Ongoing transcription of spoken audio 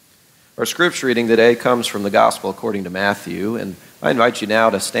Our scripture reading today comes from the Gospel according to Matthew, and I invite you now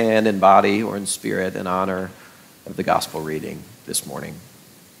to stand in body or in spirit in honor of the Gospel reading this morning.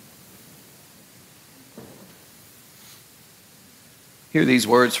 Hear these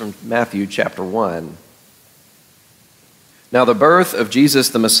words from Matthew chapter 1. Now the birth of Jesus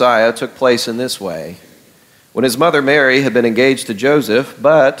the Messiah took place in this way. When his mother Mary had been engaged to Joseph,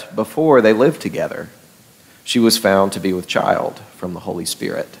 but before they lived together, she was found to be with child from the Holy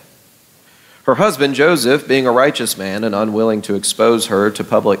Spirit. Her husband Joseph, being a righteous man and unwilling to expose her to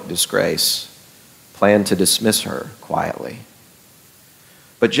public disgrace, planned to dismiss her quietly.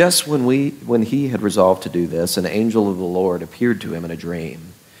 But just when he had resolved to do this, an angel of the Lord appeared to him in a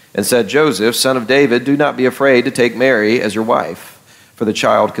dream and said, Joseph, son of David, do not be afraid to take Mary as your wife, for the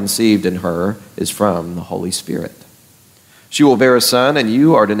child conceived in her is from the Holy Spirit. She will bear a son, and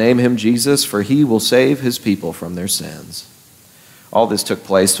you are to name him Jesus, for he will save his people from their sins. All this took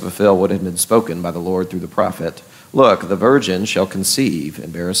place to fulfill what had been spoken by the Lord through the prophet. Look, the virgin shall conceive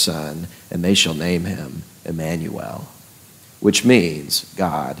and bear a son, and they shall name him Emmanuel, which means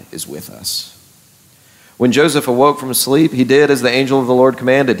God is with us. When Joseph awoke from sleep, he did as the angel of the Lord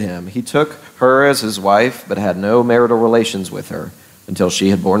commanded him. He took her as his wife, but had no marital relations with her until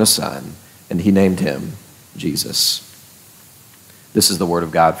she had borne a son, and he named him Jesus. This is the word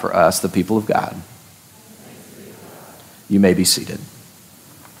of God for us, the people of God. You may be seated.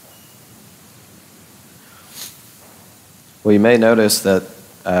 Well, you may notice that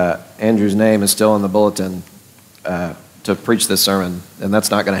Andrew's name is still in the bulletin to preach this sermon, and that's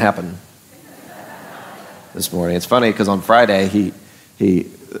not going to happen this morning. It's funny because on Friday he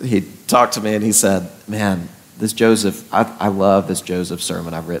talked to me and he said, "Man, this Joseph, I love this Joseph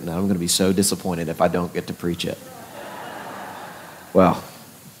sermon I've written. I'm going to be so disappointed if I don't get to preach it." Well,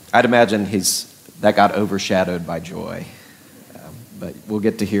 I'd imagine that got overshadowed by joy. But we'll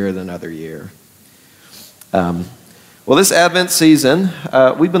get to hear it another year. Well, this Advent season,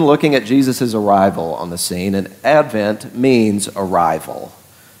 we've been looking at Jesus' arrival on the scene, and Advent means arrival.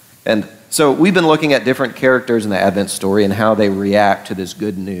 And so we've been looking at different characters in the Advent story and how they react to this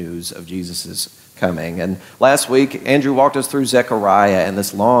good news of Jesus' coming. And last week, Andrew walked us through Zechariah and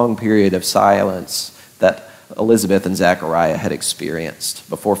this long period of silence that Elizabeth and Zechariah had experienced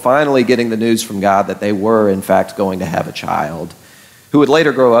before finally getting the news from God that they were, in fact, going to have a child who would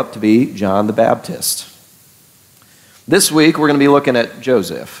later grow up to be John the Baptist. This week, we're going to be looking at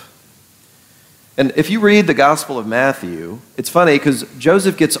Joseph. And if you read the Gospel of Matthew, it's funny because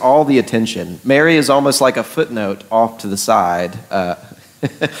Joseph gets all the attention. Mary is almost like a footnote off to the side,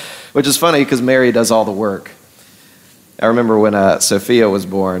 which is funny because Mary does all the work. I remember when Sophia was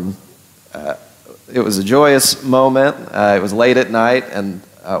born, it was a joyous moment. It was late at night, and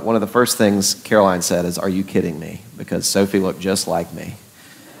one of the first things Caroline said is, "Are you kidding me?" Because Sophie looked just like me.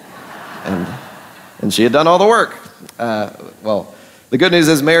 And she had done all the work. Well, the good news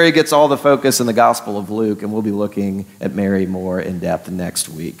is Mary gets all the focus in the Gospel of Luke, and we'll be looking at Mary more in depth next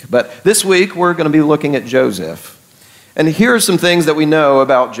week. But this week, we're going to be looking at Joseph. And here are some things that we know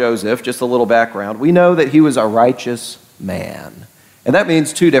about Joseph, just a little background. We know that he was a righteous man. And that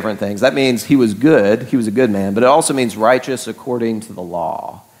means two different things. That means he was a good man, but it also means righteous according to the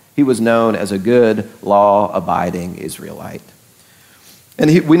law. He was known as a good, law-abiding Israelite.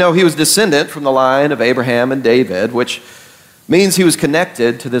 And we know he was descendant from the line of Abraham and David, which means he was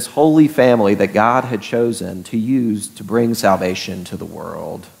connected to this holy family that God had chosen to use to bring salvation to the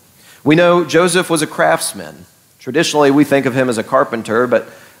world. We know Joseph was a craftsman. Traditionally, we think of him as a carpenter, but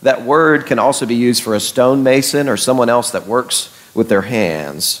that word can also be used for a stonemason or someone else that works with their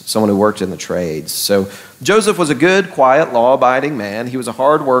hands, someone who worked in the trades. So Joseph was a good, quiet, law-abiding man. He was a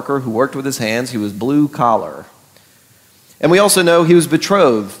hard worker who worked with his hands. He was blue collar. And we also know he was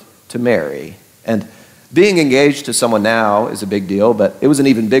betrothed to Mary. And being engaged to someone now is a big deal, but it was an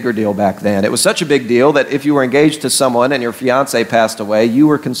even bigger deal back then. It was such a big deal that if you were engaged to someone and your fiancé passed away, you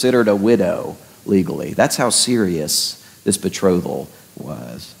were considered a widow legally. That's how serious this betrothal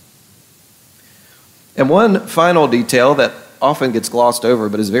was. And one final detail that often gets glossed over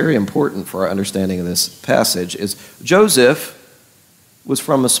but is very important for our understanding of this passage is Joseph was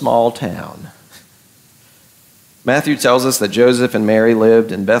from a small town. Matthew tells us that Joseph and Mary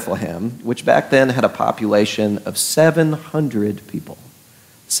lived in Bethlehem, which back then had a population of 700 people.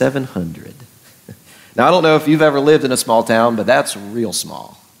 700. Now, I don't know if you've ever lived in a small town, but that's real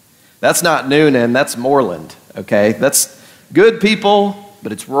small. That's not Noonan, that's Moreland, okay? That's good people,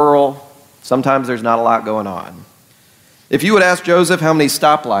 but it's rural. Sometimes there's not a lot going on. If you would ask Joseph how many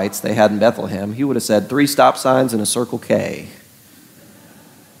stoplights they had in Bethlehem, he would have said 3 stop signs and a Circle K.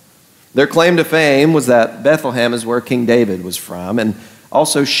 Their claim to fame was that Bethlehem is where King David was from, and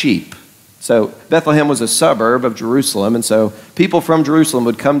also sheep. So Bethlehem was a suburb of Jerusalem, and so people from Jerusalem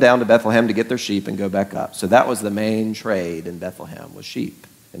would come down to Bethlehem to get their sheep and go back up. So that was the main trade in Bethlehem, was sheep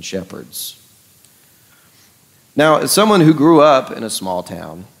and shepherds. Now, as someone who grew up in a small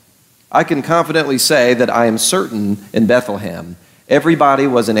town, I can confidently say that I am certain in Bethlehem, everybody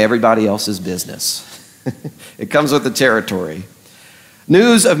was in everybody else's business. It comes with the territory.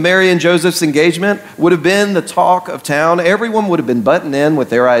 News of Mary and Joseph's engagement would have been the talk of town. Everyone would have been butting in with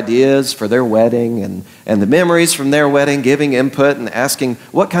their ideas for their wedding and the memories from their wedding, giving input and asking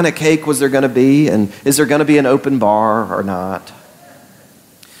what kind of cake was there going to be, and is there going to be an open bar or not.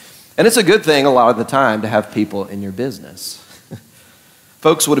 And it's a good thing a lot of the time to have people in your business.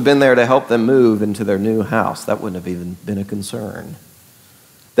 Folks would have been there to help them move into their new house. That wouldn't have even been a concern.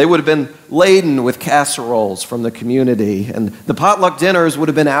 They would have been laden with casseroles from the community, and the potluck dinners would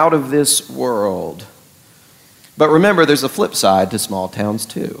have been out of this world. But remember, there's a flip side to small towns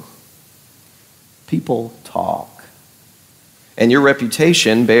too. People talk. And your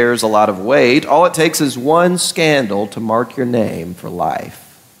reputation bears a lot of weight. All it takes is one scandal to mark your name for life.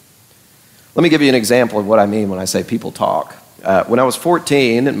 Let me give you an example of what I mean when I say people talk. When I was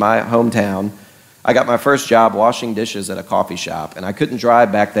 14 in my hometown, I got my first job washing dishes at a coffee shop, and I couldn't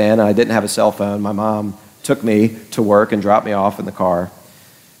drive back then, and I didn't have a cell phone. My mom took me to work and dropped me off in the car.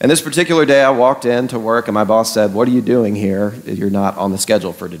 And this particular day, I walked in to work, and my boss said, "What are you doing here? You're not on the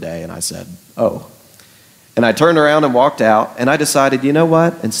schedule for today." And I said, "Oh." And I turned around and walked out, and I decided, you know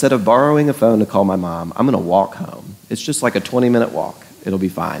what? Instead of borrowing a phone to call my mom, I'm going to walk home. It's just like a 20-minute walk. It'll be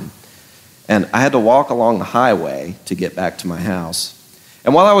fine. And I had to walk along the highway to get back to my house.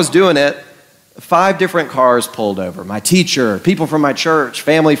 And while I was doing it, 5 different cars pulled over. My teacher, people from my church,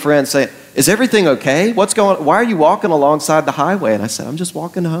 family, friends saying, "Is everything okay? What's going on? Why are you walking alongside the highway?" And I said, "I'm just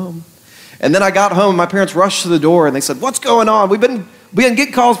walking home." And then I got home, and my parents rushed to the door, and they said, "What's going on? We've been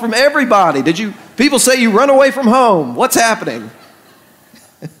getting calls from everybody. People say you run away from home. What's happening?"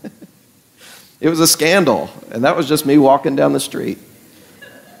 It was a scandal, and that was just me walking down the street.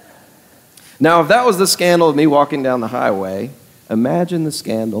 Now, if that was the scandal of me walking down the highway, imagine the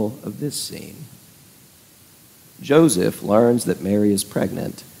scandal of this scene. Joseph learns that Mary is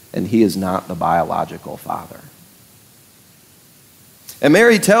pregnant, and he is not the biological father. And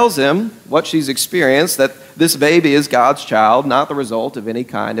Mary tells him what she's experienced, that this baby is God's child, not the result of any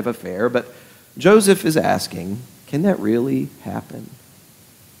kind of affair. But Joseph is asking, can that really happen?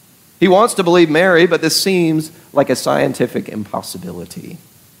 He wants to believe Mary, but this seems like a scientific impossibility.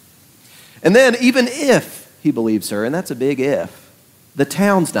 And then, even if he believes her, and that's a big if, the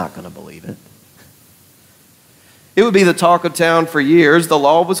town's not going to believe it. It would be the talk of town for years. The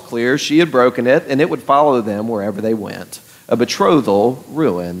law was clear. She had broken it, and it would follow them wherever they went. A betrothal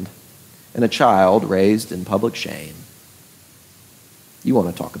ruined, and a child raised in public shame. You want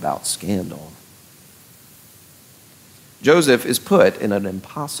to talk about scandal. Joseph is put in an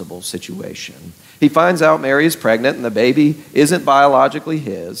impossible situation. He finds out Mary is pregnant, and the baby isn't biologically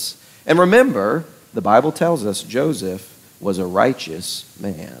his. And remember, the Bible tells us Joseph was a righteous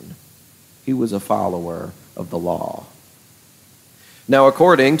man. He was a follower of the law. Now,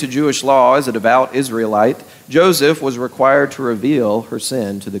 according to Jewish law, as a devout Israelite, Joseph was required to reveal her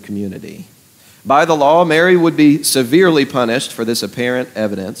sin to the community. By the law, Mary would be severely punished for this apparent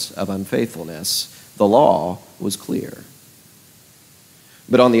evidence of unfaithfulness. The law was clear.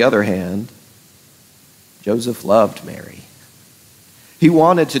 But on the other hand, Joseph loved Mary. He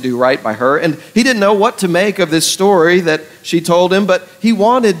wanted to do right by her, and he didn't know what to make of this story that she told him, but he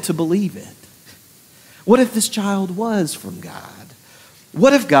wanted to believe it. What if this child was from God?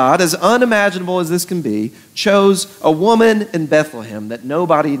 What if God, as unimaginable as this can be, chose a woman in Bethlehem that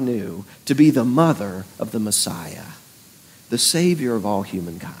nobody knew to be the mother of the Messiah, the Savior of all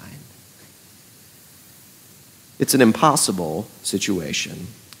humankind? It's an impossible situation,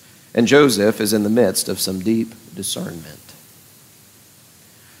 and Joseph is in the midst of some deep discernment.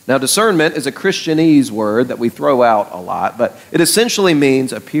 Now, discernment is a Christianese word that we throw out a lot, but it essentially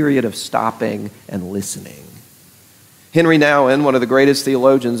means a period of stopping and listening. Henry Nouwen, one of the greatest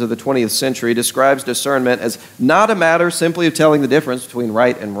theologians of the 20th century, describes discernment as not a matter simply of telling the difference between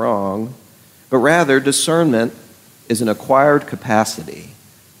right and wrong, but rather discernment is an acquired capacity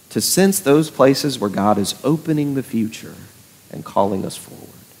to sense those places where God is opening the future and calling us forward.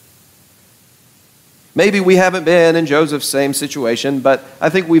 Maybe we haven't been in Joseph's same situation, but I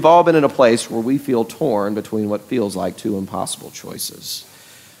think we've all been in a place where we feel torn between what feels like 2 impossible choices.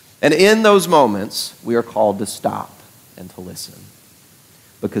 And in those moments, we are called to stop and to listen,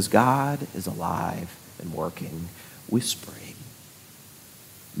 because God is alive and working, whispering,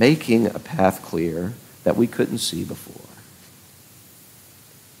 making a path clear that we couldn't see before.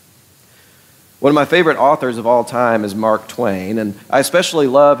 One of my favorite authors of all time is Mark Twain, and I especially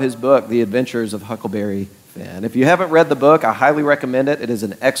love his book, The Adventures of Huckleberry Finn. If you haven't read the book, I highly recommend it. It is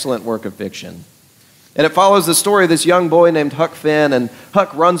an excellent work of fiction. And it follows the story of this young boy named Huck Finn, and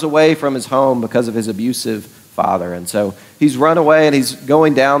Huck runs away from his home because of his abusive father. And so he's run away and he's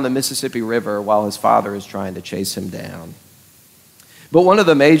going down the Mississippi River while his father is trying to chase him down. But one of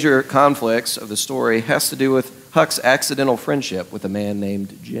the major conflicts of the story has to do with Huck's accidental friendship with a man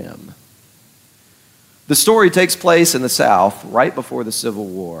named Jim. The story takes place in the South right before the Civil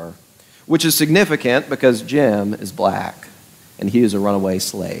War, which is significant because Jim is black and he is a runaway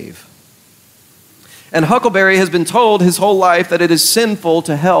slave. And Huckleberry has been told his whole life that it is sinful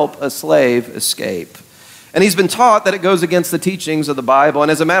to help a slave escape. And he's been taught that it goes against the teachings of the Bible.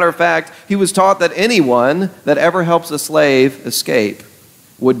 And as a matter of fact, he was taught that anyone that ever helps a slave escape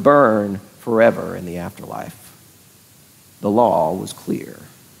would burn forever in the afterlife. The law was clear.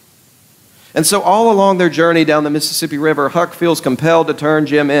 And so all along their journey down the Mississippi River, Huck feels compelled to turn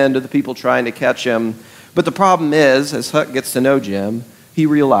Jim in to the people trying to catch him. But the problem is, as Huck gets to know Jim, he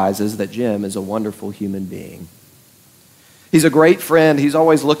realizes that Jim is a wonderful human being. He's a great friend. He's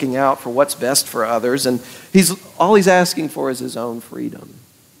always looking out for what's best for others, and all he's asking for is his own freedom.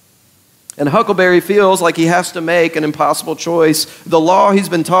 And Huckleberry feels like he has to make an impossible choice. The law he's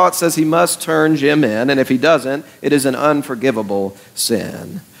been taught says he must turn Jim in, and if he doesn't, it is an unforgivable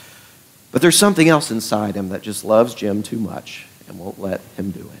sin. But there's something else inside him that just loves Jim too much and won't let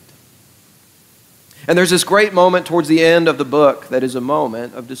him do it. And there's this great moment towards the end of the book that is a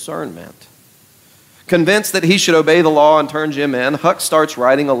moment of discernment. Convinced that he should obey the law and turn Jim in, Huck starts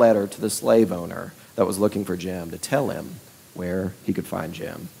writing a letter to the slave owner that was looking for Jim to tell him where he could find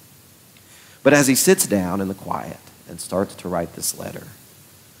Jim. But as he sits down in the quiet and starts to write this letter,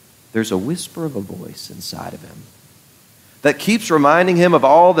 there's a whisper of a voice inside of him that keeps reminding him of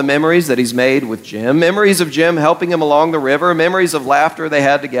all the memories that he's made with Jim, memories of Jim helping him along the river, memories of laughter they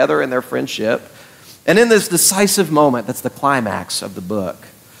had together in their friendship. And in this decisive moment, that's the climax of the book,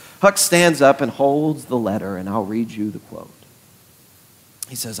 Huck stands up and holds the letter, and I'll read you the quote.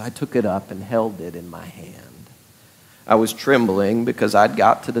 He says, "I took it up and held it in my hand. I was trembling because I'd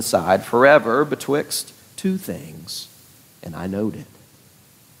got to decide forever betwixt two things, and I knowed it.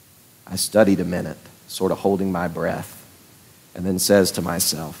 I studied a minute, sort of holding my breath, and then says to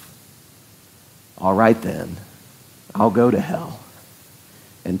myself, all right then, I'll go to hell,"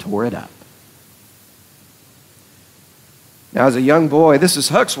 and tore it up. Now, as a young boy, this is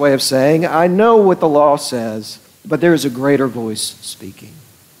Huck's way of saying, I know what the law says, but there is a greater voice speaking.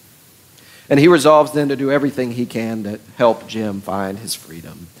 And he resolves then to do everything he can to help Jim find his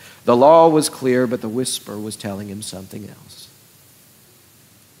freedom. The law was clear, but the whisper was telling him something else.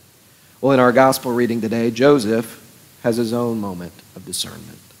 Well, in our gospel reading today, Joseph has his own moment of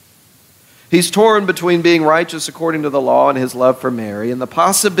discernment. He's torn between being righteous according to the law and his love for Mary and the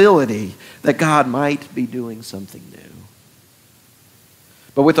possibility that God might be doing something new.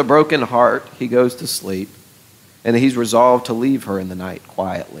 But with a broken heart, he goes to sleep, and he's resolved to leave her in the night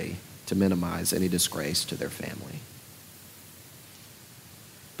quietly to minimize any disgrace to their family.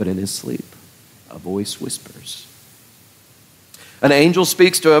 But in his sleep, a voice whispers. An angel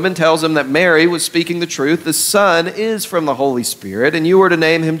speaks to him and tells him that Mary was speaking the truth. The Son is from the Holy Spirit, and you are to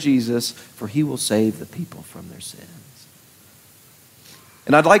name him Jesus, for he will save the people from their sins.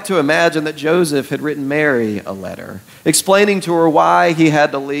 And I'd like to imagine that Joseph had written Mary a letter, explaining to her why he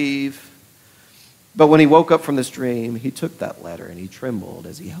had to leave. But when he woke up from this dream, he took that letter and he trembled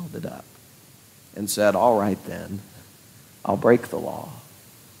as he held it up and said, all right then, I'll break the law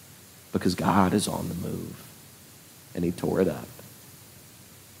because God is on the move. And he tore it up.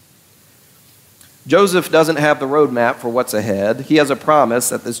 Joseph doesn't have the roadmap for what's ahead. He has a promise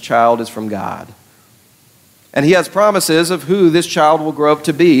that this child is from God. And he has promises of who this child will grow up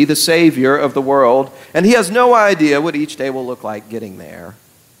to be, the Savior of the world. And he has no idea what each day will look like getting there.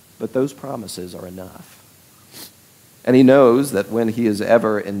 But those promises are enough. And he knows that when he is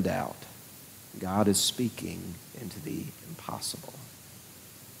ever in doubt, God is speaking into the impossible.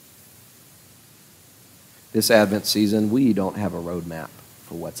 This Advent season, we don't have a roadmap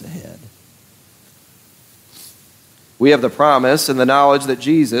for what's ahead. We have the promise and the knowledge that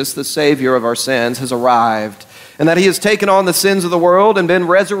Jesus, the Savior of our sins, has arrived and that he has taken on the sins of the world and been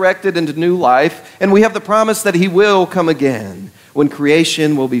resurrected into new life. And we have the promise that he will come again when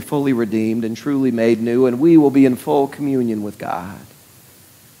creation will be fully redeemed and truly made new, and we will be in full communion with God.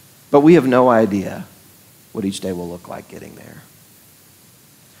 But we have no idea what each day will look like getting there.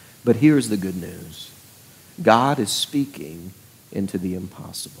 But here's the good news. God is speaking into the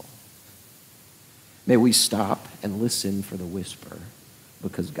impossible. May we stop and listen for the whisper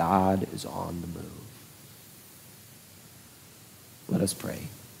because God is on the move. Let us pray.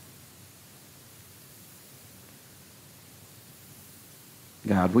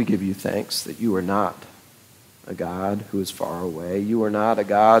 God, we give you thanks that you are not a God who is far away. You are not a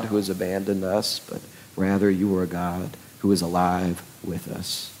God who has abandoned us, but rather you are a God who is alive with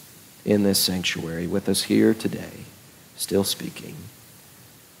us in this sanctuary, with us here today, still speaking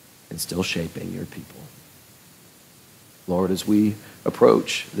and still shaping your people. Lord, as we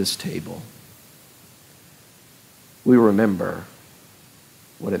approach this table, we remember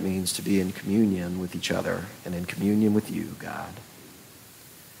what it means to be in communion with each other and in communion with you, God.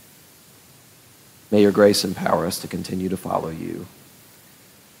 May your grace empower us to continue to follow you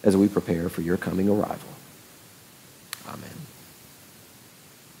as we prepare for your coming arrival. Amen.